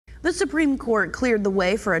The Supreme Court cleared the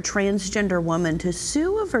way for a transgender woman to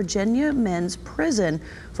sue a Virginia men's prison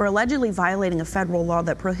for allegedly violating a federal law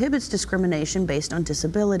that prohibits discrimination based on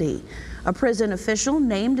disability. A prison official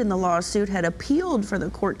named in the lawsuit had appealed for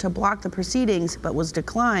the court to block the proceedings but was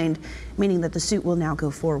declined, meaning that the suit will now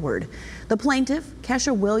go forward. The plaintiff,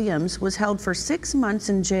 Kesha Williams, was held for 6 months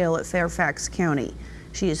in jail at Fairfax County.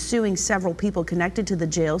 She is suing several people connected to the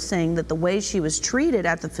jail, saying that the way she was treated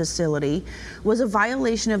at the facility was a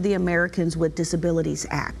violation of the Americans with Disabilities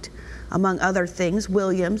Act. Among other things,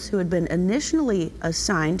 Williams, who had been initially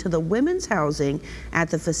assigned to the women's housing at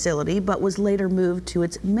the facility but was later moved to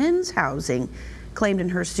its men's housing, claimed in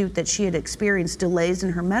her suit that she had experienced delays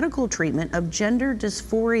in her medical treatment of gender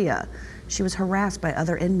dysphoria. She was harassed by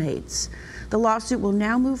other inmates. The lawsuit will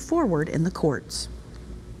now move forward in the courts.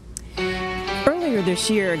 Earlier this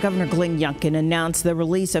year, Governor Glenn Youngkin announced the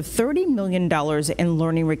release of $30 million in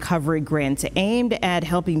learning recovery grants aimed at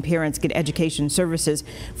helping parents get education services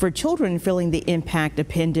for children feeling the impact of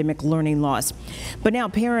pandemic learning loss. But now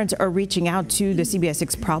parents are reaching out to the CBS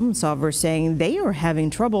 6 Problem Solver, saying they are having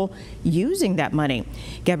trouble using that money.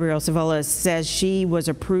 Gabrielle Savelas says she was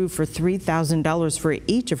approved for $3,000 for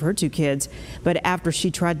each of her 2 kids, but after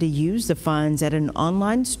she tried to use the funds at an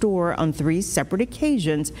online store on 3 separate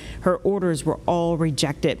occasions, her orders were all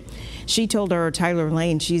rejected. She told our Tyler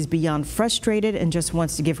Lane she's beyond frustrated and just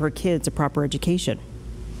wants to give her kids a proper education.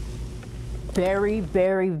 Very,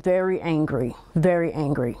 very, very angry. Very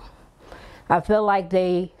angry. I feel like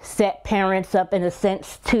they set parents up in a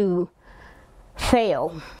sense to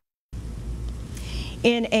fail.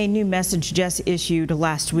 In a new message just issued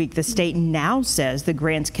last week, the state now says the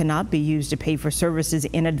grants cannot be used to pay for services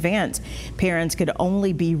in advance. Parents could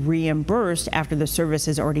only be reimbursed after the service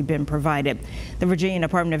has already been provided. The Virginia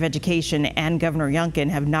Department of Education and Governor Youngkin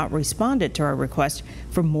have not responded to our request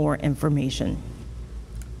for more information.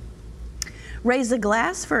 Raise a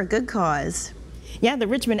glass for a good cause. Yeah, the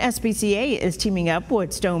Richmond SPCA is teaming up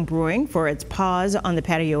with Stone Brewing for its Pause on the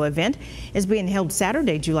Patio event. It's being held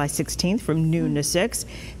Saturday, July 16th from noon to 6.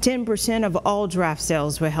 10% of all draft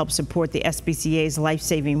sales will help support the SPCA's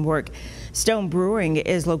life-saving work. Stone Brewing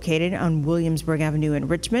is located on Williamsburg Avenue in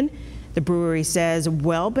Richmond. The brewery says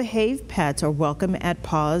well-behaved pets are welcome at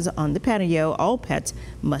Pause on the Patio. All pets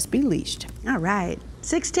must be leashed. All right.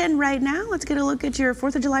 6:10 right now. Let's get a look at your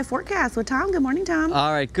 4th of July forecast with Tom. Good morning, Tom.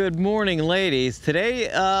 All right. Good morning, ladies. Today,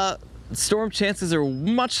 storm chances are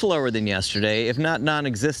much lower than yesterday, if not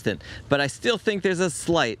non-existent. But I still think there's a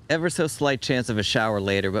slight, ever so slight chance of a shower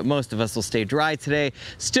later. But most of us will stay dry today.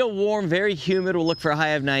 Still warm, very humid. We'll look for a high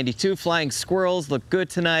of 92. Flying squirrels look good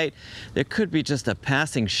tonight. There could be just a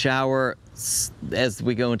passing shower as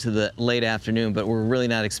we go into the late afternoon, but we're really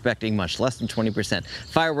not expecting much, less than 20%.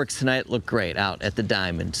 Fireworks tonight look great out at the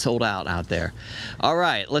Diamond, sold out there. All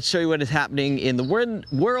right, let's show you what is happening in the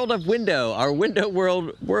world of window, our window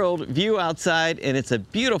world view outside, and it's a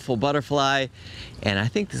beautiful butterfly, and I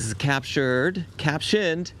think this is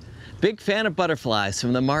captioned, big fan of butterflies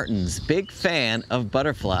from the Martins. Big fan of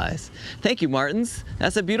butterflies. Thank you, Martins.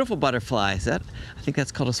 That's a beautiful butterfly. I think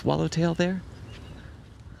that's called a swallowtail there.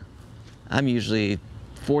 I'm usually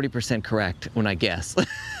 40% correct when I guess.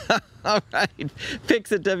 All right,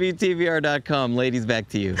 pics at WTVR.com. Ladies, back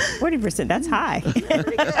to you. 40%, that's high.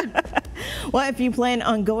 Well, if you plan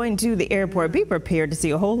on going to the airport, be prepared to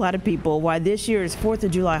see a whole lot of people. Why this year's 4th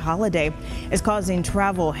of July holiday is causing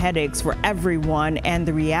travel headaches for everyone and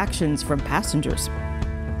the reactions from passengers.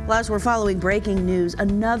 Plus, we're following breaking news.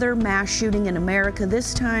 Another mass shooting in America,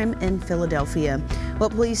 this time in Philadelphia.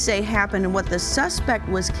 What police say happened and what the suspect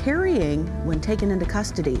was carrying when taken into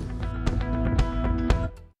custody.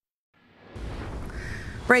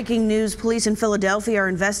 Breaking news, police in Philadelphia are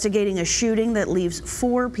investigating a shooting that leaves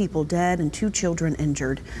 4 people dead and 2 children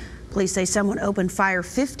injured. Police say someone opened fire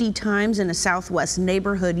 50 times in a southwest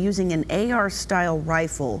neighborhood using an AR-style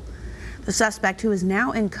rifle. The suspect, who is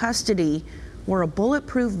now in custody, wore a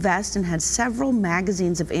bulletproof vest and had several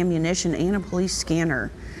magazines of ammunition and a police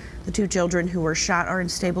scanner. The 2 children who were shot are in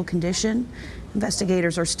stable condition.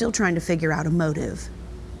 Investigators are still trying to figure out a motive.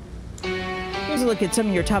 Here's a look at some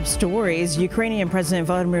of your top stories. Ukrainian President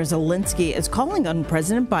Volodymyr Zelensky is calling on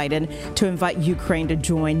President Biden to invite Ukraine to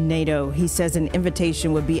join NATO. He says an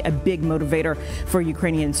invitation would be a big motivator for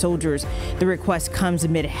Ukrainian soldiers. The request comes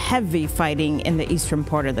amid heavy fighting in the eastern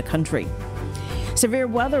part of the country. Severe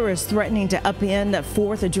weather is threatening to upend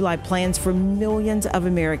 4th of July plans for millions of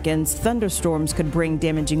Americans. Thunderstorms could bring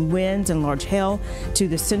damaging winds and large hail to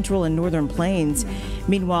the central and northern plains.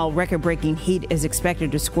 Meanwhile, record-breaking heat is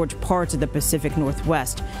expected to scorch parts of the Pacific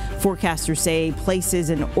Northwest. Forecasters say places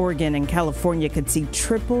in Oregon and California could see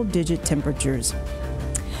triple-digit temperatures.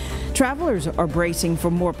 Travelers are bracing for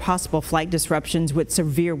more possible flight disruptions with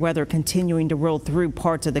severe weather continuing to roll through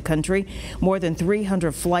parts of the country. More than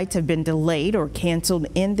 300 flights have been delayed or canceled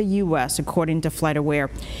in the U.S., according to FlightAware.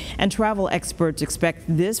 And travel experts expect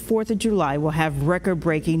this 4th of July will have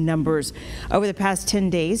record-breaking numbers. Over the past 10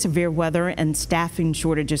 days, severe weather and staffing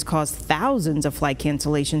shortages caused thousands of flight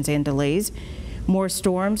cancellations and delays. More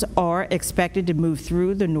storms are expected to move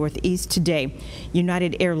through the Northeast today.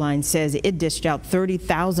 United Airlines says it dished out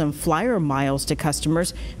 30,000 flyer miles to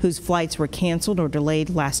customers whose flights were canceled or delayed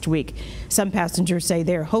last week. Some passengers say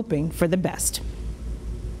they're hoping for the best.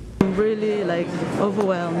 I'm really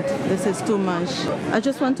overwhelmed. This is too much. I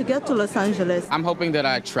just want to get to Los Angeles. I'm hoping that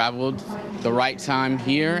I traveled the right time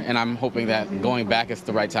here, and I'm hoping that going back is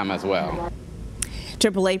the right time as well.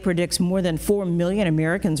 AAA predicts more than 4 million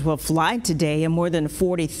Americans will fly today and more than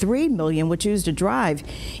 43 million will choose to drive.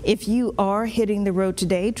 If you are hitting the road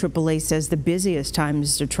today, AAA says the busiest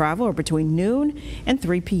times to travel are between noon and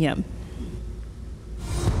 3 p.m.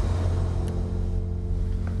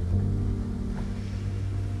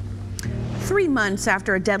 Three months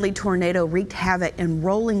after a deadly tornado wreaked havoc in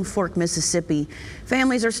Rolling Fork, Mississippi,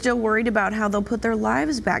 families are still worried about how they'll put their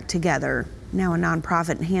lives back together. Now a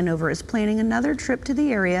nonprofit in Hanover is planning another trip to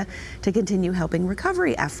the area to continue helping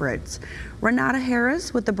recovery efforts. Renata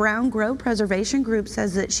Harris with the Brown Grove Preservation Group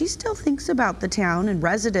says that she still thinks about the town and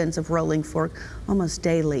residents of Rolling Fork almost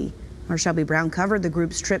daily. Our Shelby Brown covered the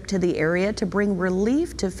group's trip to the area to bring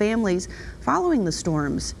relief to families following the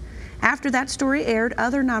storms. After that story aired,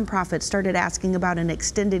 other nonprofits started asking about an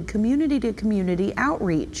extended community-to-community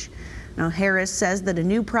outreach. Now, Harris says that a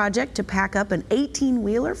new project to pack up an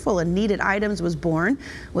 18-wheeler full of needed items was born,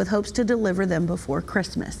 with hopes to deliver them before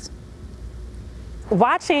Christmas.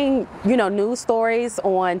 Watching, news stories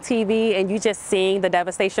on TV and you just seeing the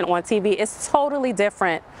devastation on TV is totally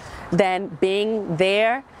different than being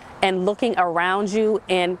there and looking around you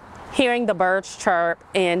and hearing the birds chirp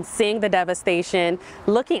and seeing the devastation,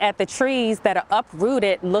 looking at the trees that are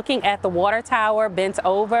uprooted, looking at the water tower bent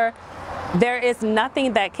over. There is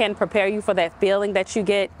nothing that can prepare you for that feeling that you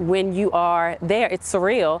get when you are there. It's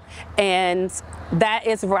surreal, and that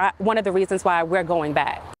is one of the reasons why we're going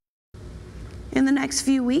back. In the next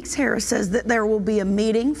few weeks, Harris says that there will be a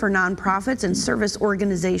meeting for nonprofits and service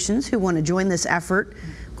organizations who want to join this effort.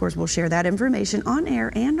 Of course, we'll share that information on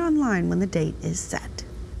air and online when the date is set.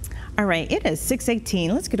 All right, it is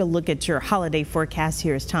 6:18. Let's get a look at your holiday forecast.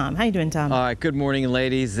 Here's Tom. How you doing, Tom? All right, good morning,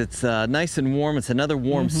 ladies. It's nice and warm. It's another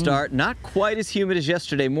warm start. Not quite as humid as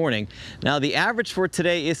yesterday morning. Now, the average for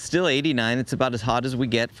today is still 89. It's about as hot as we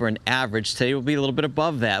get for an average. Today will be a little bit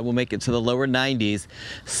above that. We'll make it to the lower 90s.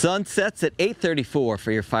 Sun sets at 8:34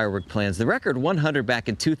 for your firework plans. The record 100 back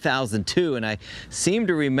in 2002, and I seem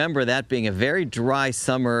to remember that being a very dry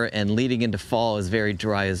summer, and leading into fall is very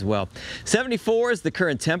dry as well. 74 is the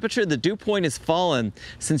current temperature. The dew point has fallen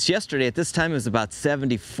since yesterday. At this time it was about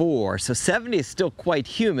 74, so 70 is still quite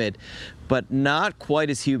humid, but not quite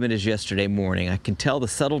as humid as yesterday morning. I can tell the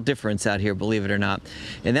subtle difference out here, believe it or not.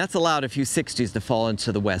 And that's allowed a few 60s to fall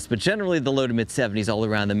into the west, but generally the low to mid 70s all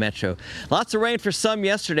around the metro. Lots of rain for some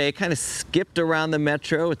yesterday. It kind of skipped around the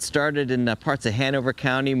metro. It started in parts of Hanover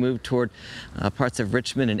County, moved toward parts of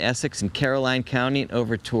Richmond and Essex and Caroline County, and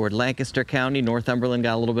over toward Lancaster County. Northumberland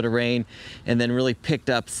got a little bit of rain, and then really picked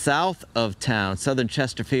up south of town, southern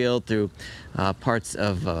Chesterfield through parts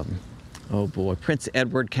of, Prince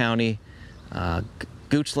Edward County,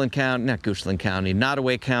 Goochland County, not Goochland County,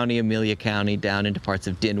 Nottoway County, Amelia County, down into parts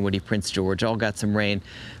of Dinwiddie, Prince George. All got some rain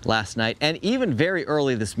last night, and even very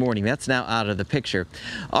early this morning. That's now out of the picture.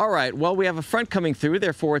 All right, well, we have a front coming through,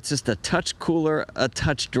 therefore it's just a touch cooler, a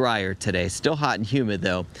touch drier today. Still hot and humid,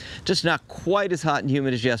 though. Just not quite as hot and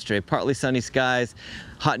humid as yesterday. Partly sunny skies.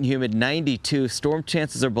 Hot and humid, 92. Storm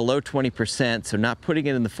chances are below 20%, so not putting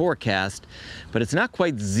it in the forecast, but it's not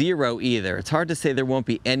quite zero either. It's hard to say there won't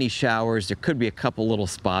be any showers. There could be a couple little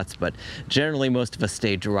spots, but generally most of us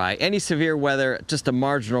stay dry. Any severe weather, just a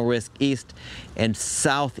marginal risk east and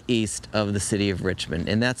southeast of the city of Richmond,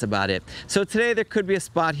 and that's about it. So today there could be a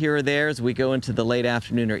spot here or there as we go into the late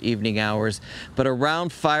afternoon or evening hours, but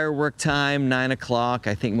around firework time, 9 o'clock,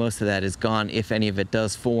 I think most of that is gone, if any of it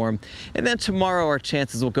does form. And then tomorrow our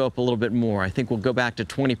chances will go up a little bit more. I think we'll go back to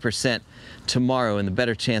 20% tomorrow, and the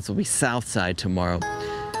better chance will be south side tomorrow.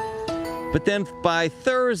 But then by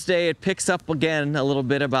Thursday, it picks up again a little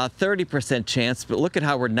bit, about 30% chance. But look at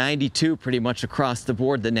how we're 92 pretty much across the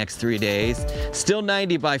board the next 3 days. Still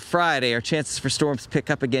 90 by Friday. Our chances for storms pick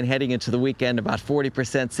up again heading into the weekend, about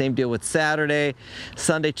 40%. Same deal with Saturday.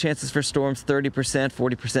 Sunday, chances for storms 30%,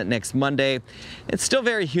 40% next Monday. It's still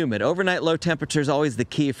very humid. Overnight low temperatures always the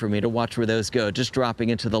key for me to watch where those go, just dropping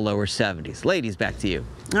into the lower 70s. Ladies, back to you.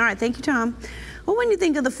 All right, thank you, Tom. Well, when you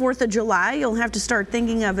think of the 4th of July, you'll have to start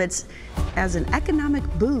thinking of it as an economic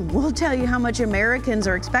boom. We'll tell you how much Americans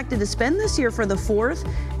are expected to spend this year for the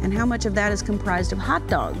 4th and how much of that is comprised of hot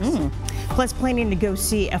dogs. Plus, planning to go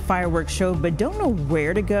see a fireworks show but don't know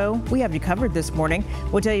where to go? We have you covered this morning.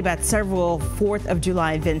 We'll tell you about several 4th of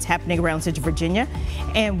July events happening around Central Virginia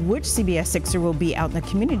and which CBS Sixer will be out in the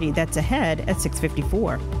community. That's ahead at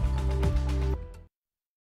 6:54.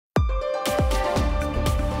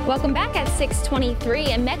 Welcome back at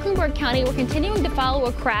 6:23. In Mecklenburg County, we're continuing to follow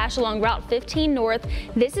a crash along Route 15 North.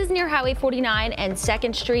 This is near Highway 49 and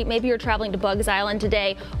 2nd Street. Maybe you're traveling to Bugs Island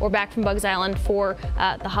today or back from Bugs Island for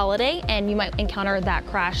the holiday, and you might encounter that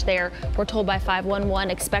crash there. We're told by 511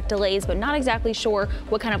 expect delays, but not exactly sure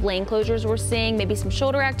what kind of lane closures we're seeing. Maybe some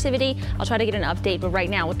shoulder activity. I'll try to get an update, but right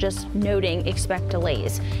now we're just noting expect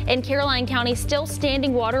delays. In Caroline County, still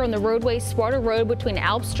standing water on the roadway Sparta Road between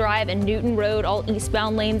Alps Drive and Newton Road. All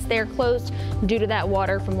eastbound lanes they're closed due to that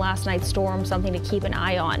water from last night's storm, something to keep an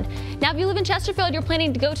eye on. Now, if you live in Chesterfield, you're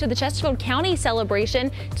planning to go to the Chesterfield County celebration.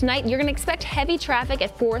 Tonight, you're going to expect heavy traffic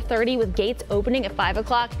at 4:30 with gates opening at 5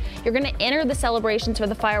 o'clock. You're going to enter the celebrations for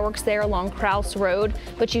the fireworks there along Krause Road,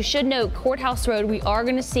 but you should note Courthouse Road, we are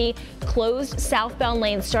going to see closed southbound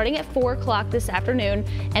lanes starting at 4 o'clock this afternoon,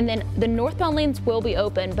 and then the northbound lanes will be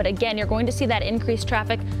open, but again, you're going to see that increased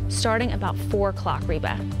traffic starting about 4 o'clock,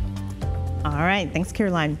 Reba. All right, thanks,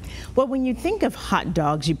 Caroline. Well, when you think of hot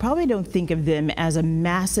dogs, you probably don't think of them as a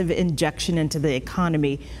massive injection into the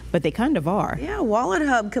economy, but they kind of are. Yeah, Wallet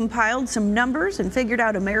Hub compiled some numbers and figured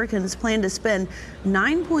out Americans plan to spend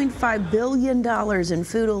 $9.5 billion in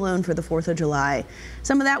food alone for the 4th of July.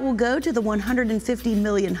 Some of that will go to the 150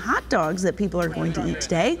 million hot dogs that people are going to eat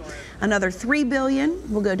today. Another $3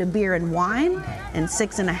 billion will go to beer and wine, and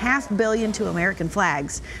 $6.5 billion to American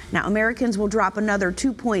flags. Now, Americans will drop another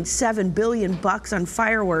 $2.7 billion on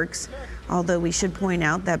fireworks, although we should point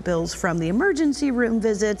out that bills from the emergency room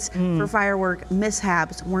visits for firework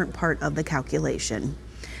mishaps weren't part of the calculation.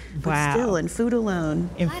 But still, in food alone.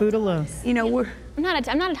 You know, I'm not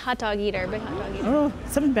a hot dog eater, big hot dog eater. Oh,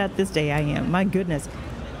 something about this day I am. My goodness.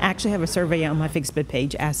 I actually have a survey on my Facebook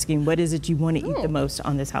page asking what is it you want to eat the most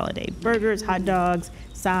on this holiday? Burgers, hot dogs,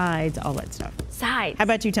 sides, all that stuff. Sides. How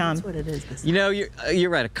about you, Tom? That's what it is. You know, you're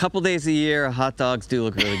right. A couple days a year, hot dogs do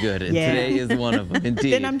look really good, and today is one of them,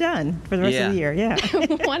 indeed. Then I'm done for the rest of the year, yeah.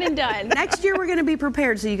 One and done. Next year, we're going to be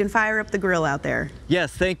prepared so you can fire up the grill out there.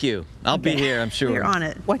 Yes, thank you. I'll be here, I'm sure. You're on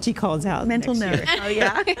it. What he calls out. Mental note. Oh,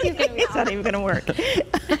 yeah. It's not even going to work.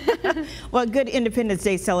 Well, good Independence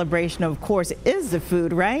Day celebration, of course, is the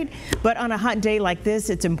food, right? But on a hot day like this,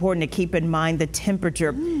 it's important to keep in mind the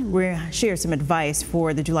temperature. We'll share some advice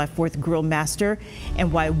for the July 4th grill master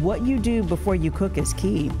and why what you do before you cook is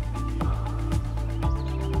key.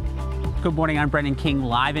 Good morning, I'm Brendan King,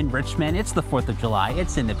 live in Richmond. It's the 4th of July,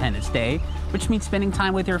 it's Independence Day, which means spending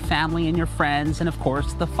time with your family and your friends, and of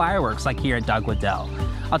course, the fireworks like here at Dogwood Dell.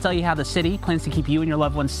 I'll tell you how the city plans to keep you and your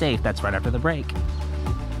loved ones safe. That's right after the break.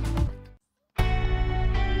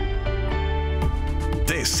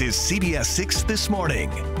 This is CBS 6 This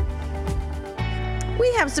Morning.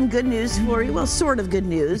 We have some good news for you. Well, sort of good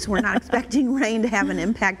news. We're not expecting rain to have an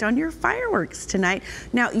impact on your fireworks tonight.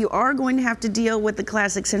 Now, you are going to have to deal with the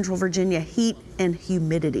classic Central Virginia heat and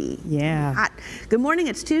humidity. Yeah. Hot. Good morning.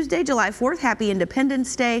 It's Tuesday, July 4th. Happy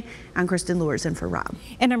Independence Day. I'm Kristen Lewis in for Rob.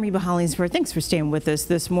 And I'm Reba Hollingsworth. Thanks for staying with us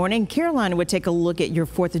this morning. Carolina would take a look at your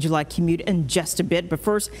 4th of July commute in just a bit. But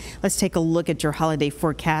first, let's take a look at your holiday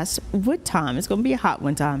forecast. What time? It's going to be a hot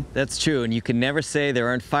one, Tom. That's true. And you can never say there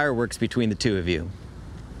aren't fireworks between the two of you.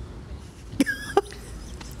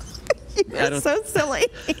 You're so silly.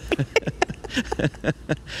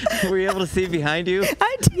 Were you able to see behind you?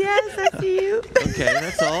 Yes, I see you. Okay,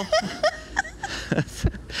 that's all.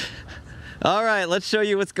 All right, let's show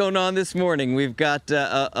you what's going on this morning. We've got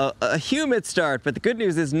a humid start, but the good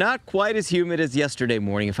news is not quite as humid as yesterday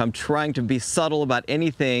morning. If I'm trying to be subtle about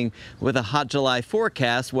anything with a hot July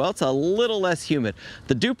forecast, well, it's a little less humid.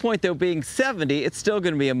 The dew point, though, being 70, it's still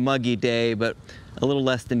going to be a muggy day, but a little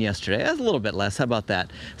less than yesterday. That's a little bit less. How about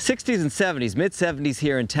that? 60s and 70s, mid-70s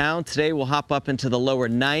here in town. Today we'll hop up into the lower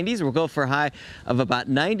 90s. We'll go for a high of about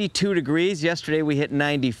 92 degrees. Yesterday we hit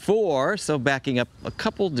 94, so backing up a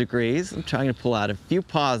couple degrees. I'm trying to pull out a few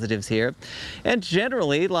positives here. And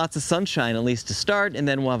generally, lots of sunshine, at least to start, and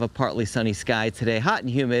then we'll have a partly sunny sky today, hot and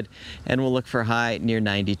humid, and we'll look for a high near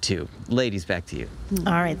 92. Ladies, back to you.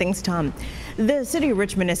 All right, thanks, Tom. The city of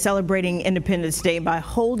Richmond is celebrating Independence Day by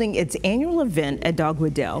holding its annual event at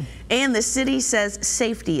Dogwood Dell. And the city says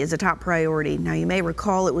safety is a top priority. Now, you may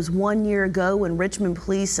recall it was 1 year ago when Richmond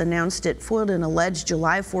police announced it foiled an alleged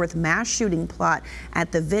July 4th mass shooting plot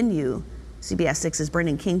at the venue. CBS 6's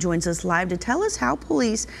Brendan King joins us live to tell us how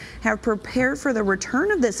police have prepared for the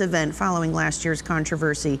return of this event following last year's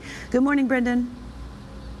controversy. Good morning, Brendan.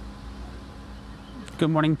 Good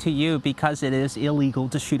morning to you. Because it is illegal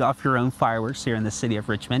to shoot off your own fireworks here in the city of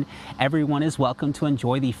Richmond, everyone is welcome to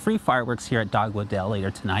enjoy the free fireworks here at Dogwood Dell later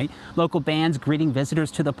tonight. Local bands greeting visitors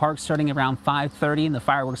to the park starting around 5:30, and the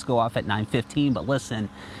fireworks go off at 9:15. But listen,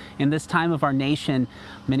 in this time of our nation,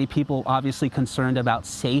 many people obviously concerned about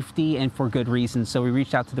safety, and for good reason. So we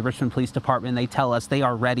reached out to the Richmond Police Department. They tell us they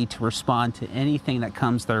are ready to respond to anything that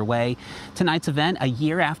comes their way. Tonight's event, a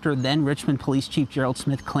year after then Richmond Police Chief Gerald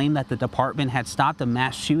Smith claimed that the department had stopped a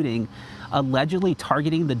mass shooting allegedly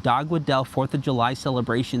targeting the Dogwood Dell 4th of July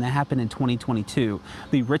celebration that happened in 2022.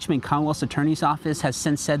 The Richmond Commonwealth's Attorney's Office has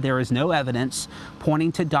since said there is no evidence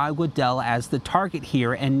pointing to Dogwood Dell as the target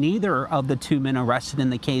here, and neither of the two men arrested in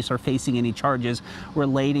the case are facing any charges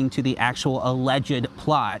relating to the actual alleged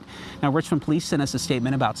plot. Now, Richmond Police sent us a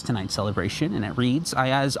statement about tonight's celebration, and it reads,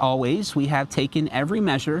 as always, we have taken every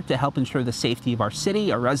measure to help ensure the safety of our city,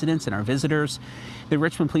 our residents, and our visitors. The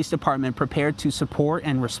Richmond Police Department prepared to support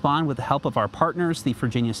and respond with the help of our partners, the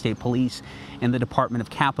Virginia State Police and the Department of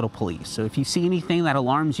Capitol Police. So if you see anything that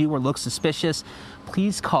alarms you or looks suspicious,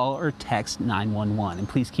 please call or text 911. And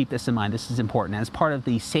please keep this in mind. This is important. As part of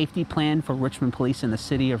the safety plan for Richmond Police in the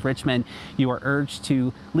city of Richmond, you are urged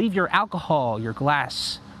to leave your alcohol, your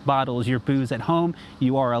glass bottles, your booze at home.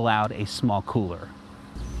 You are allowed a small cooler.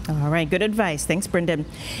 All right, good advice. Thanks, Brendan.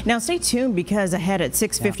 Now stay tuned, because ahead at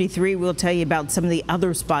 6:53, we'll tell you about some of the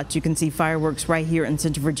other spots you can see fireworks right here in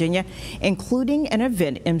Central Virginia, including an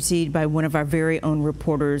event emceed by one of our very own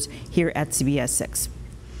reporters here at CBS 6.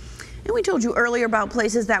 And we told you earlier about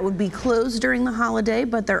places that would be closed during the holiday,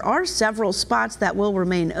 but there are several spots that will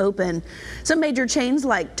remain open. Some major chains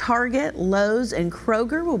like Target, Lowe's, and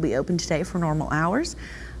Kroger will be open today for normal hours.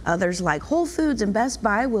 Others like Whole Foods and Best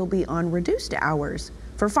Buy will be on reduced hours.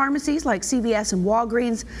 For pharmacies like CVS and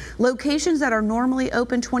Walgreens, locations that are normally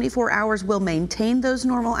open 24 hours will maintain those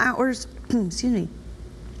normal hours. Excuse me.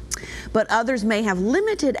 But others may have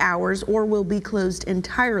limited hours or will be closed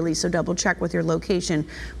entirely, so double check with your location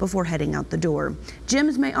before heading out the door.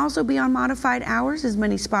 Gyms may also be on modified hours, as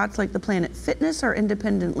many spots like the Planet Fitness are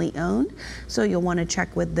independently owned, so you'll want to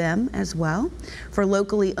check with them as well. For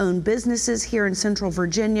locally owned businesses here in Central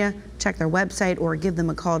Virginia, check their website or give them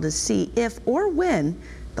a call to see if or when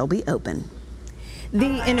they'll be open.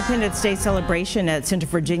 The Independence Day celebration at Central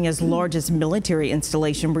Virginia's largest military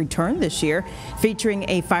installation returned this year, featuring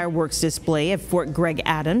a fireworks display at Fort Gregg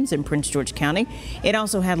Adams in Prince George County. It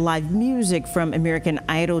also had live music from American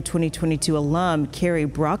Idol 2022 alum Carrie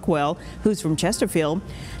Brockwell, who's from Chesterfield.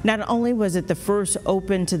 Not only was it the first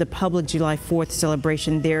open to the public July 4th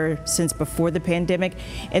celebration there since before the pandemic,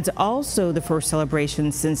 it's also the first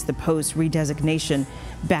celebration since the post redesignation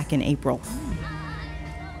back in April.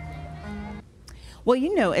 Well,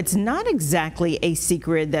 you know, it's not exactly a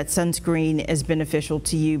secret that sunscreen is beneficial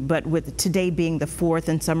to you, but with today being the 4th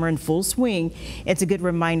and summer in full swing, it's a good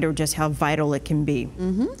reminder just how vital it can be.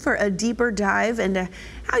 For a deeper dive into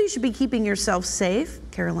how you should be keeping yourself safe,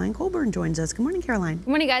 Caroline Colburn joins us. Good morning, Caroline. Good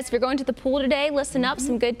morning, guys. If you're going to the pool today, listen up.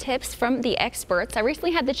 Some good tips from the experts. I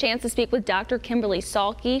recently had the chance to speak with Dr. Kimberly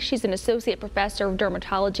Salke. She's an associate professor of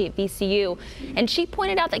dermatology at VCU, and she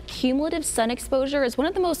pointed out that cumulative sun exposure is one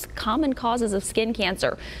of the most common causes of skin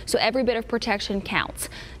cancer, so every bit of protection counts.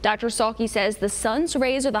 Dr. Salke says the sun's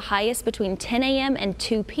rays are the highest between 10 a.m. and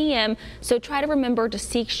 2 p.m., so try to remember to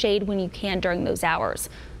seek shade when you can during those hours.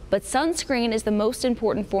 But sunscreen is the most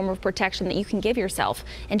important form of protection that you can give yourself,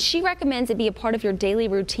 and she recommends it be a part of your daily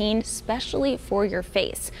routine, especially for your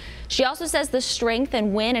face. She also says the strength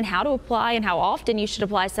and when and how to apply and how often you should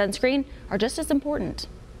apply sunscreen are just as important.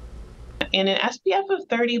 And an SPF of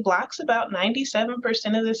 30 blocks about 97%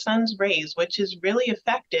 of the sun's rays, which is really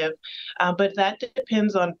effective, but that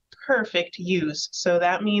depends on perfect use. So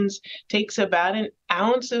that means takes about an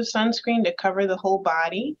ounce of sunscreen to cover the whole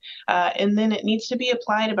body, and then it needs to be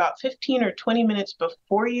applied about 15 or 20 minutes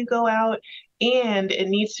before you go out and it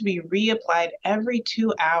needs to be reapplied every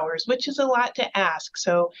 2 hours, which is a lot to ask.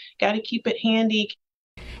 So got to keep it handy.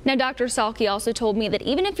 Now, Dr. Salke also told me that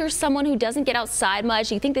even if you're someone who doesn't get outside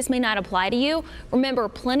much, you think this may not apply to you, remember,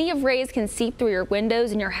 plenty of rays can seep through your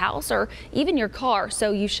windows in your house or even your car,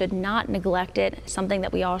 so you should not neglect it. Something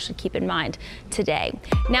that we all should keep in mind today.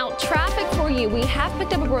 Now, traffic for you. We have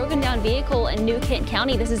picked up a broken down vehicle in New Kent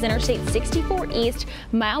County. This is Interstate 64 East,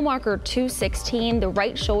 mile marker 216. The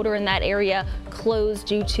right shoulder in that area closed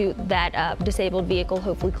due to that disabled vehicle.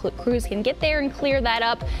 Hopefully crews can get there and clear that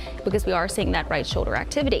up because we are seeing that right shoulder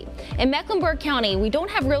activity. In Mecklenburg County, we don't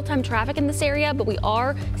have real-time traffic in this area, but we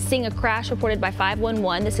are seeing a crash reported by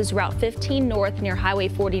 511. This is Route 15 North near Highway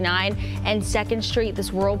 49 and 2nd Street,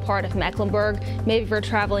 this rural part of Mecklenburg. Maybe if you're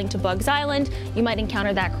traveling to Bugs Island, you might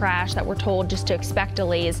encounter that crash that we're told just to expect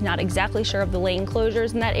delays. Not exactly sure of the lane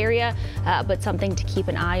closures in that area, but something to keep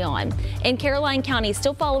an eye on. In Caroline County,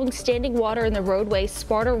 still following standing water in the roadway.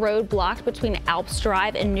 Sparta Road blocked between Alps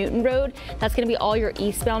Drive and Newton Road. That's going to be all your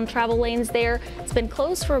eastbound travel lanes there. It's been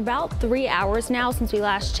closed for about 3 hours now since we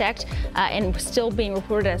last checked, and still being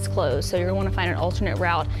reported as closed. So you're going to want to find an alternate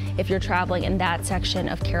route if you're traveling in that section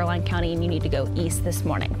of Caroline County and you need to go east this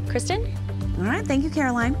morning. Kristen? All right, thank you,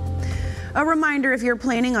 Caroline. A reminder, if you're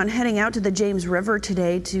planning on heading out to the James River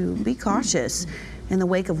today, to be cautious. In the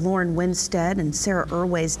wake of Lauren Winstead and Sarah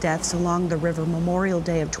Irway's deaths along the river Memorial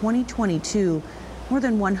Day of 2022, more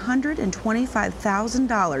than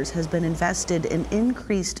 $125,000 has been invested in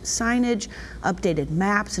increased signage, updated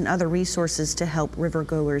maps, and other resources to help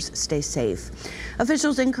rivergoers stay safe.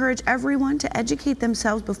 Officials encourage everyone to educate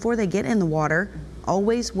themselves before they get in the water.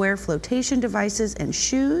 Always wear flotation devices and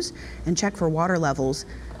shoes and check for water levels.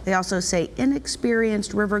 They also say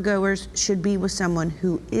inexperienced rivergoers should be with someone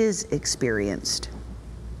who is experienced.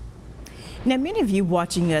 Now, many of you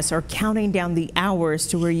watching us are counting down the hours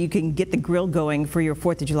to where you can get the grill going for your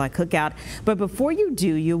 4th of July cookout. But before you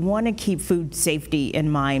do, you want to keep food safety in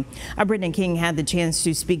mind. Brendan King had the chance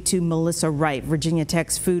to speak to Melissa Wright, Virginia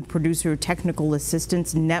Tech's Food Producer Technical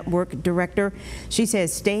Assistance Network Director. She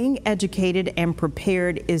says staying educated and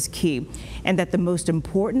prepared is key, and that the most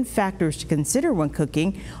important factors to consider when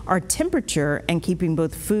cooking are temperature and keeping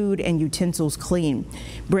both food and utensils clean.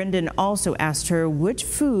 Brendan also asked her which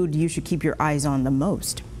food you should keep your eyes on the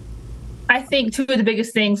most. I think two of the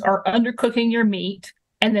biggest things are undercooking your meat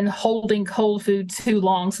and then holding cold food too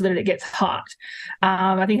long so that it gets hot.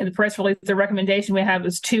 I think in the press release, the recommendation we have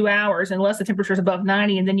is 2 hours unless the temperature is above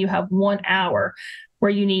 90, and then you have 1 hour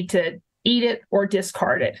where you need to eat it or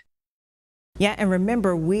discard it. Yeah, and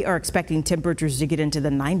remember, we are expecting temperatures to get into the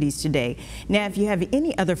 90s today. Now, if you have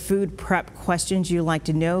any other food prep questions you'd like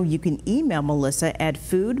to know, you can email Melissa at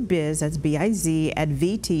foodbiz, that's B-I-Z, at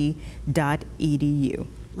vt.edu.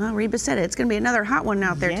 Well, Reba said it. It's going to be another hot one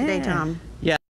out there today, Tom. Yeah.